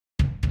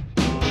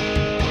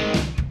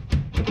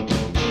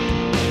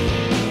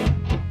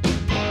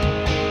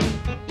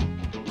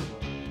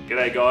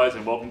G'day guys,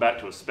 and welcome back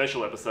to a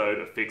special episode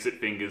of Fixit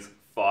Fingers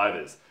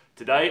Fivers.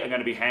 Today I'm going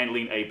to be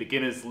handling a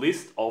beginner's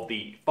list of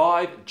the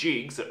 5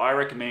 jigs that I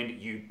recommend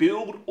you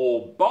build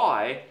or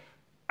buy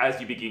as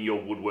you begin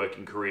your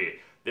woodworking career.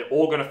 They're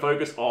all going to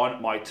focus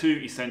on my 2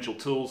 essential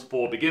tools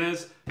for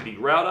beginners, the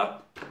router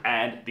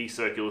and the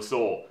circular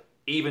saw.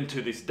 Even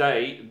to this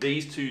day,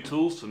 these 2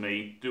 tools for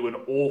me do an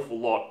awful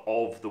lot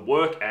of the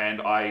work and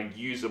I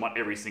use them on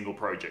every single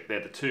project.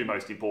 They're the 2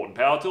 most important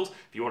power tools.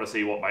 If you want to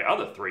see what my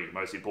other 3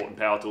 most important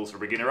power tools for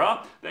a beginner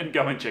are, then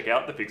go and check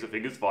out the Fixit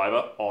Fingers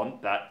Fiver on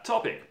that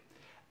topic.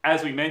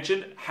 As we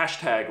mentioned,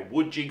 hashtag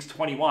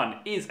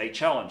WoodJigs21 is a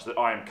challenge that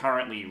I am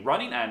currently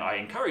running and I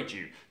encourage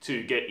you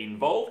to get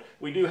involved.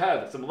 We do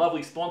have some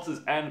lovely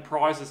sponsors and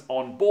prizes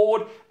on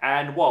board,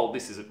 and while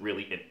this isn't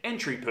really an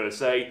entry per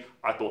se,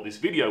 I thought this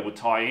video would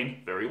tie in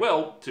very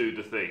well to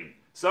the theme.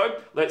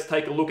 So let's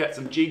take a look at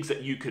some jigs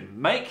that you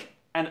can make,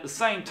 and at the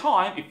same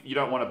time, if you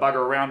don't want to bugger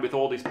around with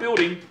all this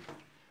building,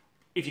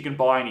 if you can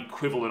buy an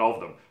equivalent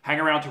of them. Hang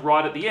around to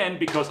right at the end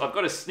because I've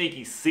got a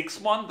sneaky 6th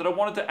one that I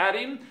wanted to add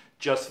in,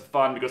 just for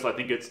fun because I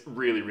think it's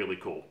really, really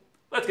cool.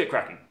 Let's get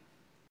cracking.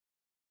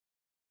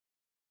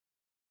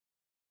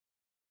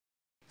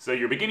 So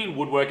you're a beginning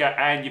woodworker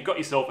and you've got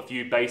yourself a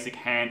few basic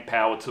hand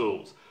power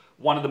tools.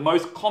 One of the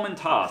most common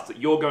tasks that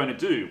you're going to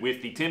do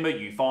with the timber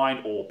you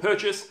find or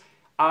purchase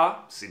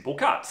are simple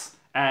cuts.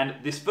 And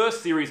this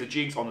first series of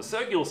jigs on the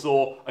circular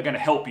saw are going to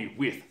help you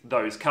with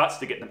those cuts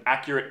to get them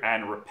accurate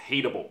and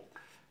repeatable.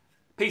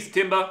 Piece of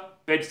timber,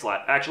 bed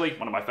slat, actually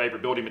one of my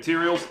favorite building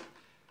materials.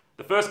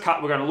 The first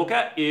cut we're going to look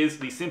at is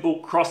the simple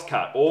cross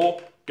cut, or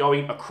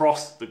going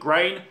across the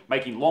grain,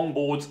 making long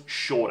boards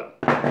shorter.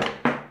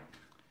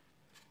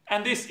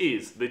 And this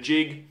is the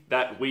jig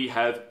that we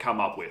have come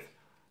up with.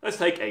 Let's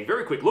take a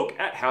very quick look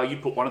at how you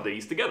put one of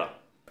these together.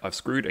 I've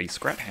screwed a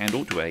scrap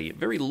handle to a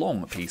very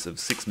long piece of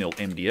 6mm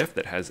MDF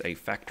that has a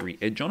factory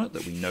edge on it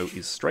that we know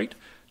is straight.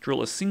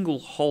 Drill a single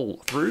hole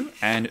through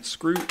and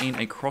screw in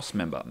a cross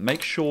member.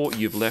 Make sure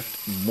you've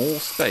left more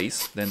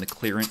space than the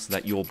clearance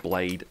that your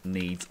blade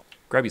needs.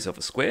 Grab yourself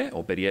a square,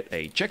 or better yet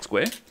a check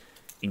square.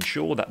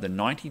 Ensure that the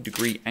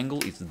 90-degree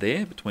angle is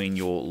there between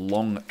your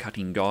long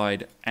cutting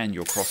guide and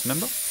your cross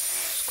member.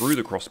 Screw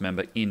the cross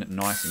member in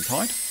nice and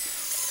tight.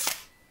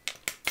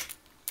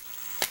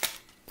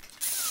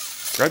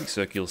 Grab your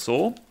circular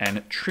saw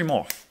and trim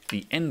off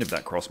the end of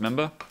that cross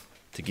member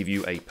to give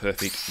you a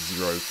perfect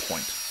 0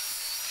 point.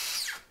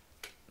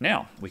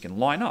 Now we can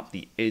line up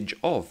the edge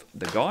of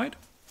the guide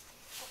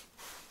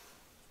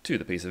to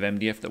the piece of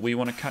MDF that we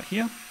want to cut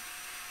here.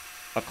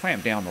 I've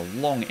clamped down the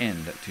long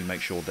end to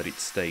make sure that it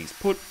stays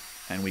put,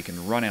 and we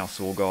can run our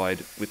saw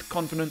guide with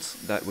confidence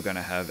that we're going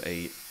to have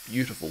a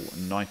beautiful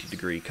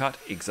 90-degree cut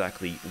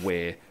exactly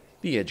where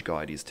the edge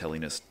guide is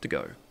telling us to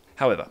go.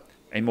 However,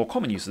 a more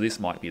common use of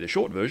this might be the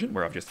short version,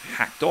 where I've just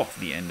hacked off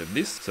the end of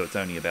this, so it's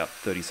only about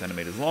 30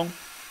 centimeters long.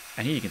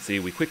 And here you can see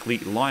we quickly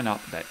line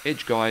up that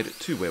edge guide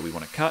to where we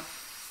want to cut,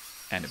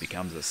 and it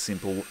becomes a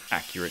simple,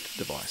 accurate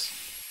device.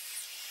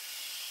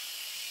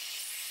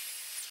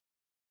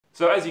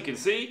 So as you can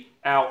see,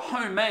 our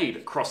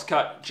homemade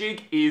crosscut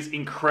jig is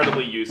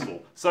incredibly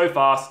useful. So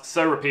fast,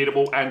 so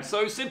repeatable, and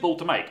so simple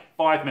to make.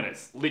 5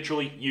 minutes.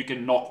 Literally, you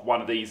can knock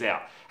one of these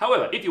out.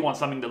 However, if you want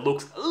something that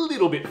looks a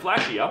little bit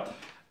flashier,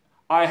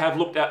 I have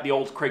looked at the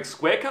old Craig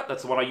Square Cut.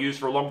 That's the one I used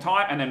for a long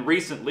time. And then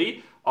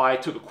recently, I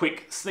took a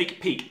quick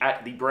sneak peek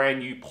at the brand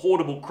new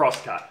portable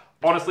crosscut.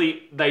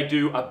 Honestly, they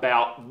do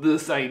about the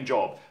same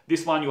job.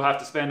 This one you'll have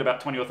to spend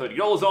about $20 or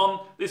 $30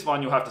 on. This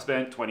one you'll have to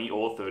spend 20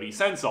 or 30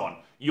 cents on.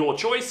 Your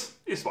choice.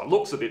 This one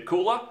looks a bit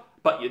cooler,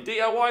 but your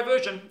DIY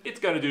version, it's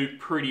going to do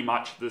pretty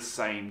much the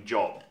same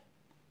job.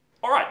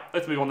 All right,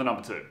 let's move on to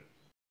number 2.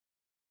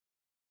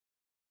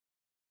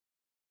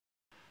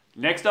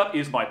 Next up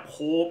is my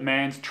poor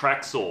man's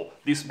Tracksaw.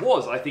 This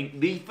was, I think,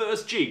 the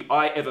first jig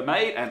I ever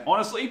made, and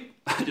honestly,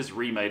 I just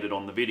remade it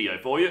on the video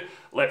for you.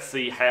 Let's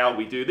see how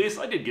we do this.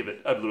 I did give it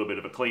a little bit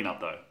of a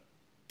cleanup though.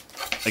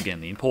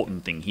 Again, the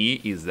important thing here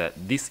is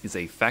that this is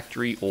a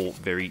factory or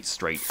very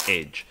straight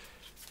edge.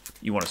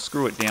 You want to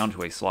screw it down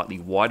to a slightly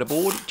wider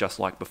board, just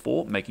like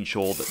before, making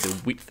sure that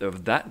the width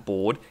of that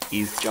board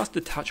is just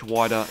a touch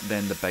wider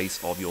than the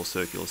base of your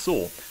circular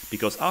saw.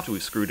 Because after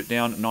we've screwed it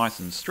down nice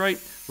and straight,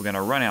 we're going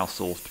to run our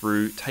saw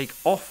through, take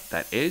off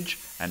that edge,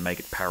 and make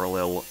it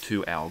parallel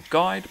to our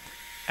guide.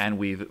 And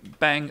we've,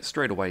 bang,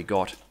 straight away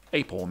got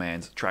a poor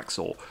man's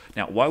Tracksaw.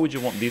 Now, why would you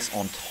want this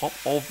on top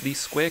of the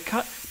square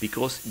cut?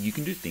 Because you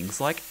can do things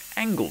like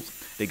angles.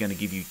 They're going to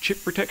give you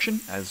chip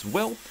protection as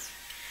well,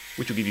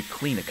 which will give you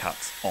cleaner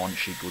cuts on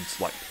sheet goods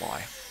like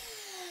ply.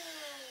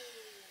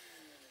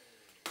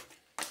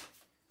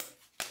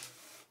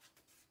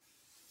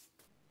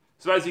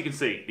 So as you can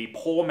see, the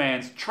poor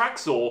man's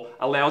Tracksaw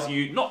allows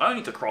you not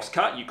only to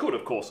cross-cut, you could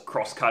of course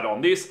cross-cut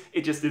on this,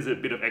 it just is a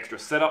bit of extra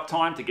setup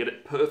time to get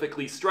it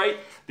perfectly straight.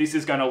 This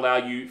is going to allow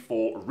you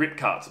for rip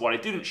cuts. What I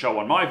didn't show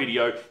on my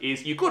video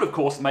is you could of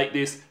course make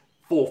this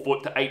 4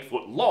 foot to 8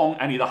 foot long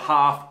and either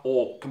half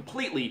or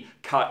completely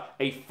cut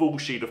a full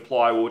sheet of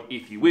plywood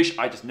if you wish.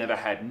 I just never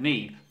had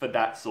need for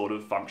that sort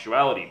of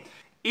functionality.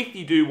 If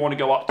you do want to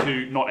go up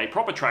to not a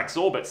proper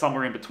Tracksaw, but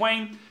somewhere in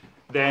between,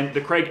 then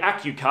the Craig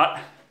Accu-cut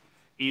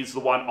is the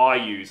one I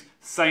use.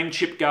 Same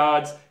chip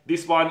guards.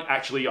 This one,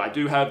 actually, I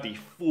do have the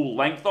full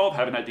length of,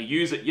 haven't had to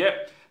use it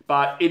yet,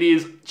 but it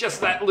is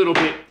just that little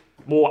bit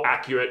more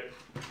accurate.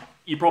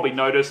 You probably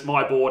noticed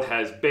my board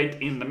has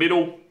bent in the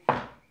middle.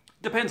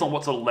 Depends on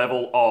what sort of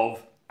level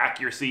of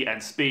accuracy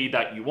and speed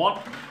that you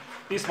want.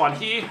 This one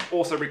here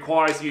also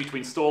requires you to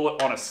install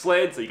it on a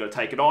sled, so you got to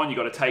take it on, you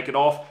got to take it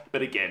off.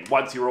 But again,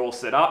 once you're all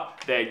set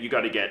up, then you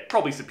got to get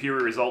probably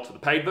superior results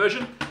with the paid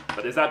version.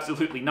 But there's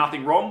absolutely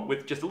nothing wrong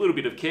with just a little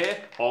bit of care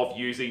of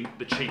using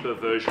the cheaper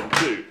version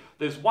too.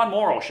 There's one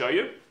more I'll show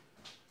you.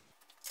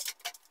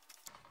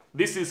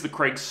 This is the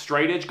Craig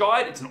Straight Edge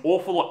guide. It's an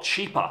awful lot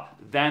cheaper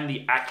than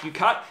the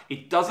Accu-cut.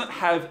 It doesn't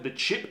have the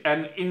chip,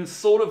 and in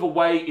sort of a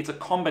way, it's a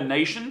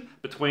combination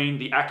between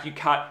the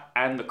Accu-cut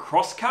and the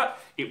cross-cut.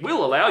 It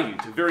will allow you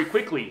to very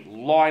quickly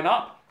line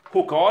up,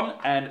 hook on,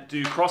 and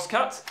do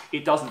cross-cuts.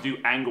 It doesn't do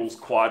angles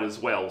quite as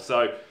well.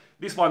 So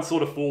this one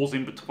sort of falls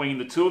in between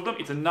the two of them.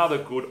 It's another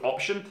good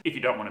option if you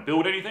don't want to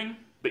build anything,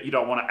 but you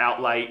don't want to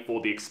outlay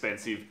for the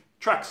expensive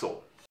Tracksaw.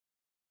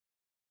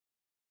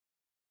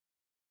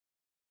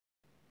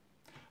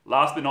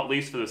 Last but not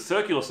least for the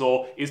circular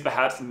saw is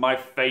perhaps my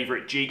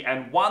favorite jig,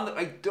 and one that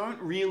I don't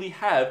really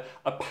have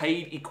a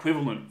paid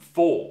equivalent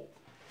for.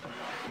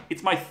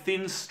 It's my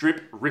thin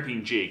strip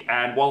ripping jig,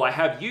 and while I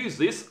have used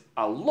this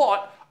a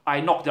lot,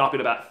 I knocked it up in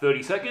about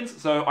 30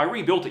 seconds, so I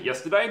rebuilt it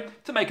yesterday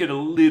to make it a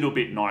little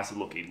bit nicer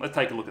looking. Let's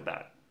take a look at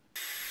that.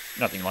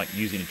 Nothing like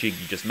using a jig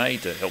you just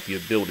made to help you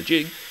build a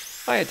jig.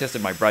 I had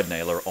tested my brad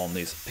nailer on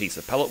this piece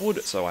of pallet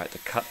wood, so I had to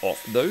cut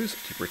off those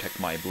to protect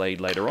my blade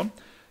later on.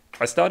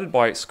 I started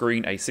by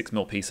screwing a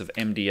 6mm piece of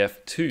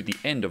MDF to the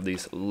end of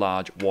this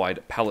large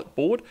wide pallet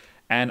board,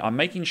 and I'm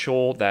making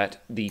sure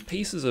that the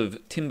pieces of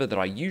timber that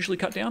I usually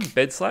cut down,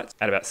 bed slats,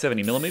 at about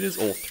 70mm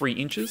or 3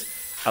 inches,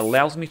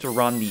 allows me to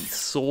run the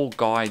saw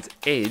guide's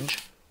edge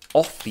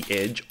off the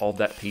edge of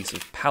that piece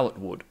of pallet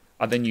wood.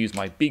 I then use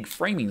my big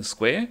framing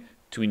square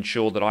to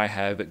ensure that I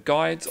have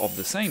guides of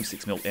the same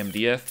 6mm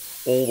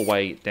MDF all the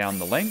way down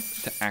the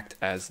length to act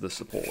as the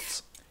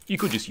supports. You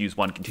could just use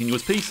one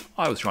continuous piece.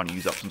 I was trying to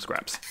use up some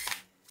scraps.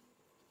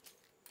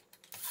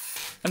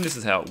 And this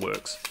is how it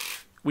works.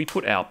 We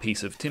put our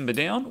piece of timber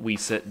down, we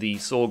set the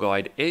saw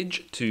guide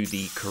edge to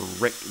the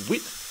correct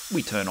width,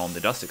 we turn on the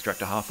dust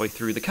extractor halfway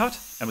through the cut,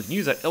 and we can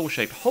use that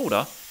L-shaped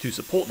holder to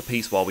support the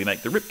piece while we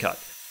make the rip cut.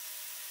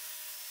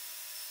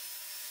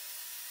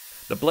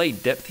 The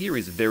blade depth here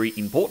is very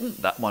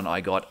important. That one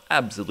I got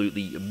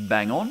absolutely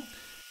bang on.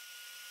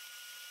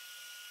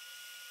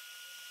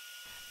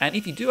 And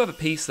if you do have a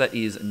piece that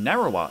is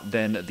narrower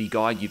than the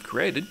guide you've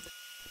created,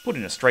 put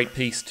in a straight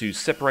piece to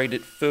separate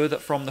it further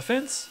from the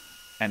fence.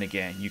 And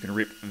again, you can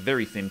rip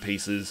very thin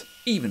pieces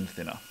even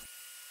thinner.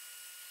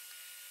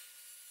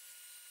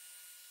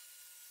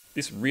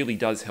 This really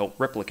does help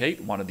replicate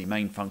one of the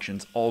main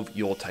functions of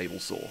your table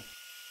saw.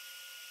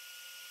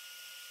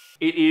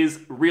 It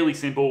is really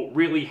simple,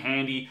 really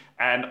handy,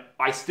 and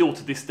I still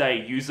to this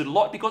day use it a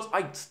lot because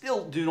I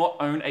still do not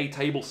own a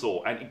table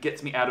saw, and it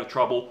gets me out of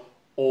trouble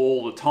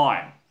all the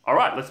time. All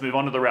right, let's move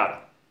on to the router.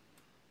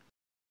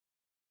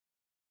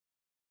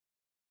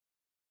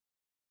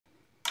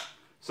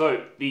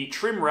 So the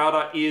trim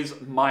router is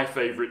my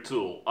favorite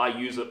tool. I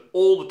use it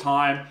all the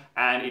time,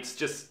 and it's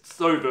just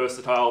so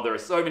versatile. There are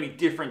so many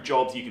different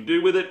jobs you can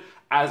do with it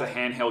as a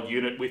handheld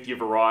unit with your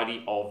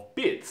variety of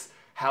bits.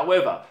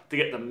 However, to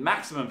get the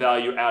maximum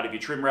value out of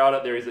your trim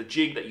router, there is a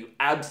jig that you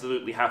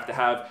absolutely have to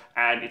have,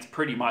 and it's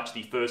pretty much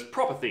the first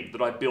proper thing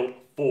that I built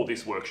for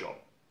this workshop.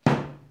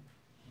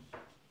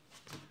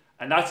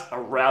 And that's a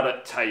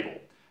router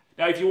table.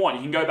 Now, if you want,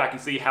 you can go back and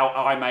see how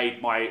I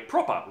made my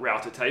proper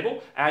router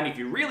table, and if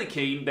you're really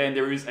keen, then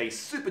there is a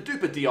super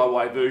duper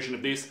DIY version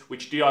of this,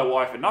 which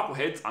DIY for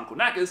Knuckleheads, Uncle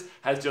Knackers,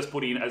 has just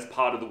put in as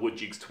part of the Wood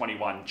Jigs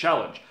 21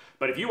 challenge.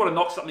 But if you want to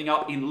knock something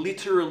up in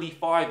literally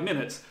 5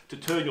 minutes to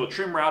turn your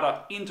trim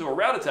router into a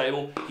router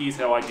table, here's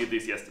how I did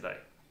this yesterday.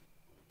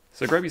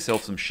 So grab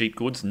yourself some sheet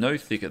goods no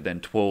thicker than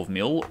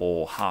 12mm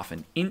or ½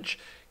 an inch.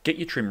 Get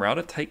your trim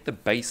router, take the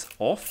base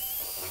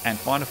off, and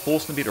find a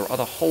Forstner bit or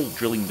other hole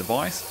drilling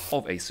device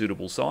of a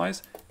suitable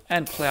size,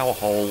 and plough a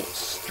hole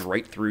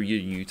straight through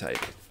your new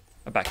table.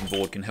 A backing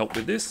board can help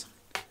with this.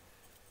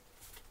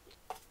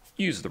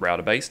 Use the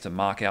router base to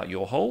mark out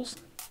your holes.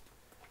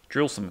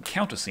 Drill some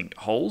countersink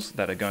holes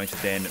that are going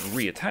to then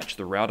reattach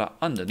the router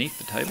underneath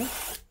the table.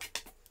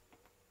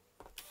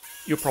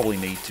 You'll probably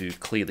need to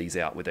clear these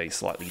out with a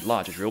slightly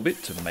larger drill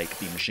bit to make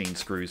the machine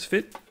screws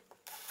fit.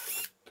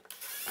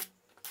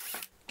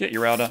 Get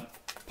your router,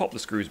 pop the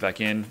screws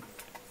back in,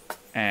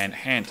 and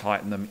hand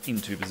tighten them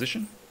into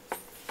position.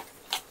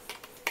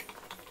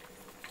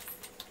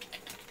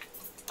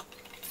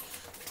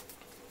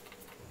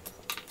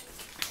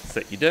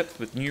 Set your depth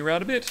with new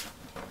router bit,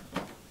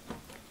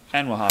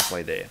 and we're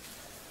halfway there.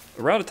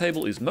 A router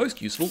table is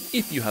most useful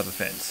if you have a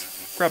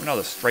fence. Grab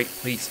another straight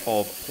piece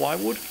of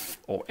plywood,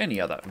 or any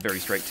other very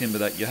straight timber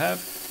that you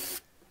have,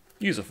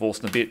 Use a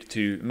Forstner bit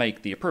to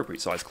make the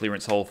appropriate size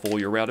clearance hole for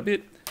your router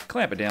bit,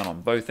 clamp it down on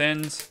both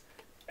ends,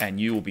 and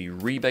you will be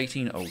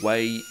rebaiting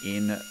away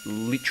in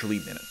literally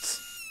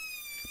minutes.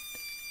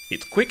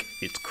 It's quick,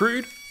 it's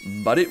crude,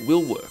 but it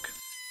will work.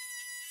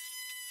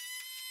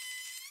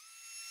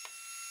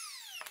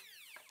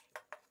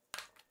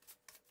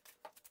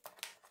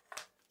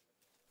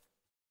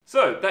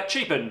 So that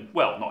cheap and,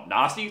 well, not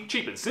nasty,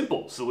 cheap and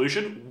simple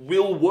solution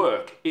will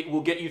work. It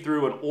will get you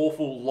through an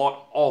awful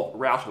lot of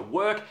router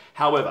work.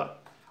 However,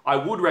 I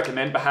would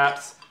recommend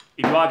perhaps,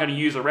 if you are going to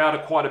use a router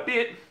quite a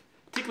bit,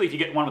 particularly if you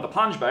get one with a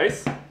plunge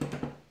base,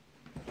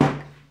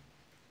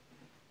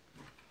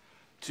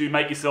 to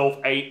make yourself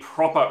a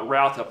proper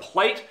router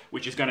plate,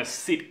 which is going to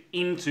sit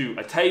into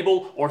a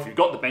table, or if you've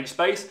got the bench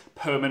space,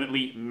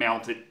 permanently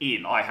mount it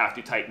in. I have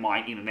to take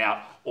mine in and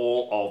out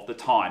all of the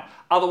time.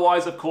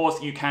 Otherwise, of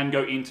course, you can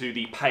go into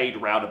the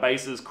paid router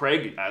bases.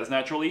 Craig, as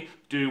naturally,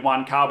 Do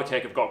One,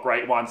 Carbotech have got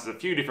great ones. There's a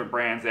few different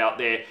brands out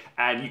there,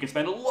 and you can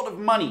spend a lot of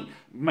money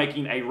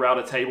making a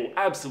router table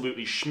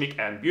absolutely schmick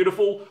and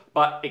beautiful,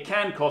 but it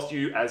can cost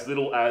you as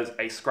little as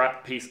a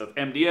scrap piece of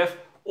MDF,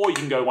 or you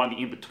can go one of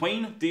the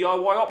in-between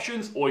DIY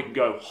options, or you can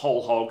go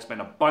whole hog, spend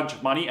a bunch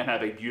of money and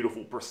have a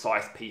beautiful,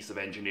 precise piece of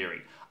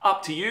engineering.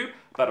 Up to you,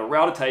 but a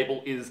router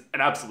table is an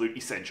absolute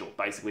essential,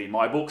 basically in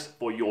my books,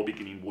 for your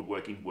beginning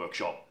woodworking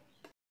workshop.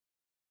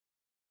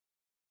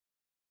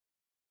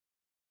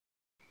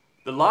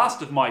 The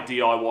last of my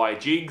DIY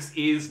jigs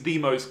is the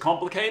most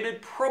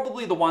complicated,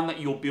 probably the one that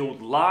you'll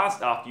build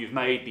last after you've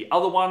made the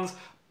other ones,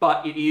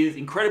 but it is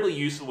incredibly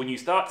useful when you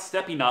start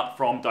stepping up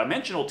from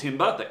dimensional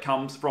timber that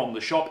comes from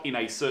the shop in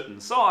a certain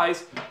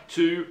size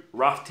to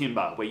rough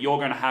timber, where you're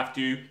going to have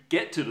to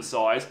get to the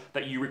size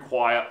that you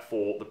require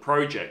for the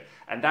project.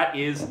 And that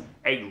is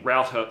a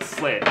router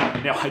sled.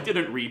 Now, I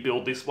didn't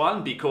rebuild this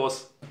one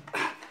because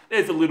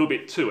there's a little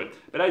bit to it.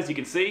 But as you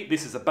can see,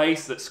 this is a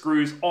base that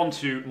screws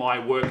onto my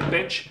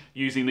workbench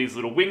using these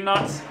little wing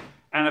nuts.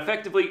 And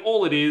effectively,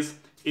 all it is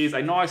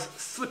a nice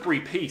slippery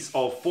piece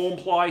of form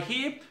ply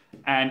here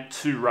and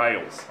two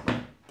rails.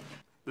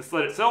 The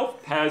sled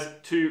itself has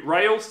two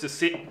rails to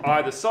sit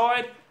either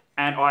side,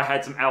 and I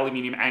had some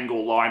aluminium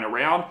angle lying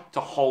around to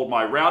hold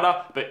my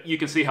router, but you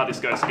can see how this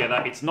goes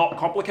together. It's not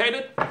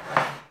complicated.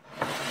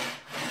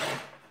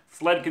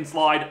 Sled can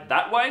slide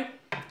that way.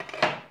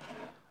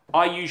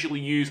 I usually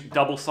use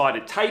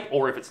double-sided tape,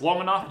 or if it's long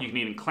enough, you can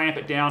even clamp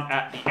it down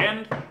at the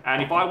end.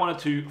 And if I wanted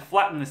to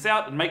flatten this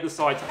out and make the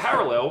sides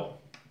parallel,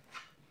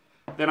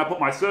 then I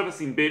put my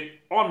servicing bit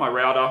on my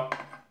router,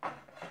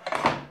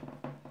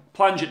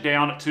 plunge it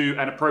down to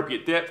an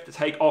appropriate depth to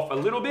take off a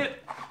little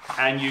bit,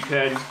 and you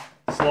can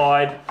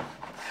slide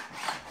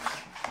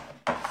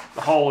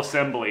the whole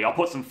assembly. I'll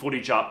put some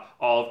footage up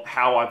of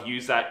how I've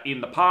used that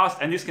in the past,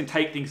 and this can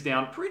take things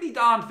down pretty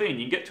darn thin.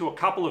 You can get to a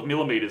couple of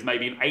millimeters,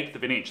 maybe 1/8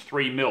 of an inch,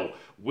 3 mil,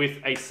 with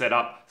a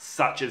setup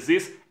such as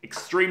this.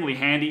 Extremely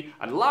handy.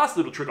 And last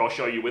little trick I'll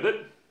show you with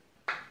it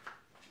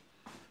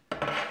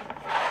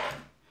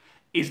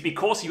is,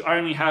 because you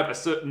only have a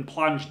certain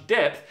plunge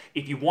depth,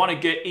 if you want to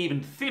get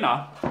even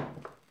thinner,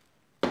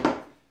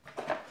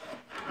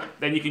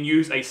 then you can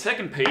use a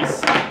second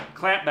piece,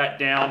 clamp that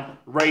down,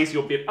 raise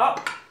your bit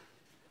up,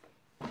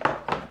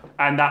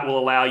 and that will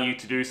allow you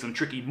to do some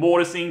tricky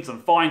mortising,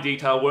 some fine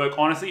detail work.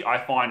 Honestly, I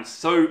find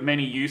so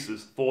many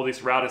uses for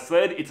this router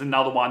sled. It's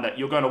another one that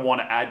you're going to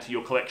want to add to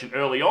your collection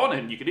early on,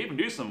 and you could even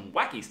do some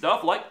wacky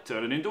stuff like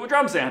turn it into a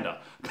drum sander.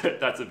 But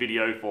that's a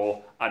video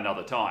for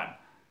another time.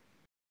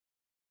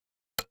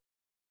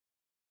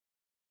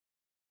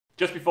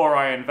 Just before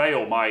I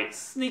unveil my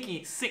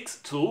Sneaky 6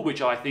 tool,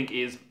 which I think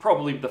is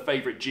probably the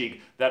favourite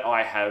jig that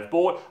I have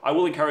bought, I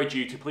will encourage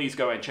you to please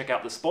go and check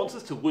out the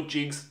sponsors to Wood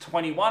Jigs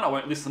 21. I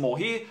won't list them all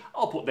here.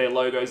 I'll put their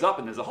logos up,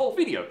 and there's a whole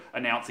video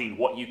announcing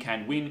what you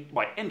can win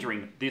by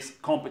entering this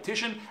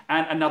competition.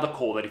 And another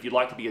call that if you'd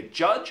like to be a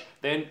judge,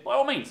 then by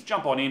all means,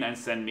 jump on in and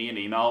send me an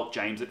email,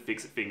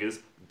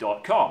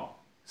 james@fixitfingers.com.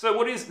 So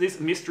what is this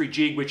mystery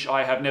jig which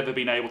I have never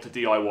been able to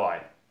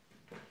DIY?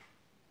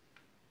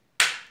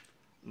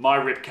 My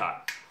Rip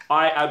Cut.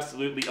 I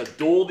absolutely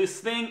adore this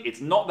thing. It's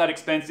not that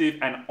expensive,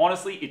 and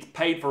honestly, it's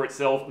paid for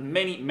itself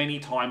many, many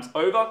times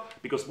over,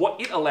 because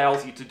what it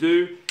allows you to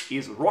do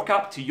is rock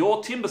up to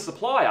your timber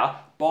supplier,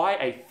 buy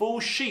a full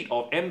sheet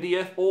of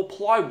MDF or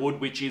plywood,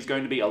 which is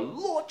going to be a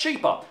lot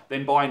cheaper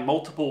than buying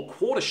multiple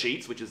quarter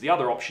sheets, which is the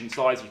other option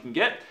size you can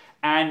get,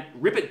 and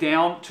rip it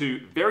down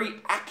to very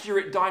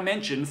accurate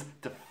dimensions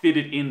to fit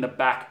it in the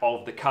back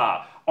of the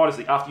car.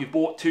 Honestly, after you've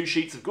bought 2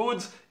 sheets of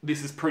goods,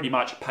 this is pretty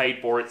much paid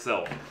for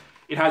itself.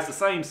 It has the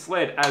same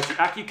sled as the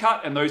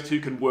Accu-cut, and those two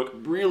can work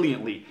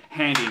brilliantly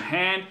hand in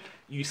hand.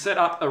 You set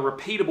up a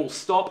repeatable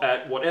stop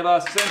at whatever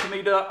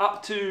centimeter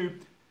up to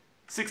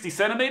 60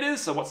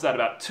 centimeters, so what's that,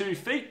 about 2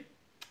 feet?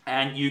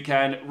 and you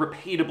can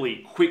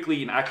repeatably,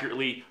 quickly and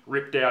accurately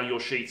rip down your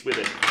sheets with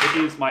it.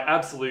 It is my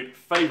absolute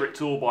favorite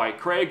tool by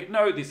Craig.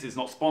 No, this is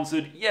not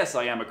sponsored. Yes,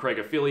 I am a Craig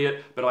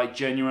affiliate, but I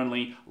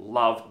genuinely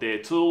love their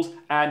tools.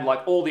 And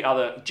like all the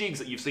other jigs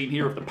that you've seen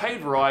here of the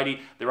paid variety,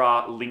 there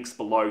are links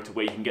below to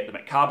where you can get them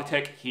at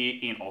Carbotech here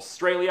in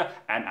Australia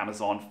and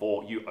Amazon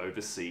for you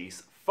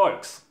overseas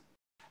folks.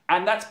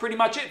 And that's pretty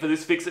much it for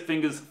this Fixit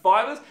Fingers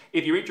Fivers.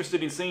 If you're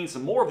interested in seeing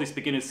some more of this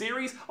beginner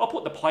series, I'll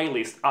put the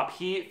playlist up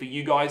here for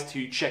you guys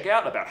to check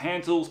out about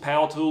hand tools,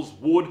 power tools,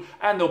 wood,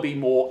 and there'll be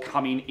more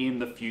coming in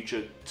the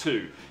future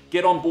too.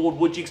 Get on board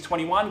Wood Jigs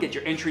 21, get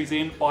your entries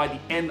in by the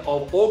end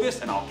of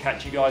August, and I'll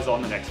catch you guys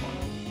on the next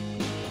one.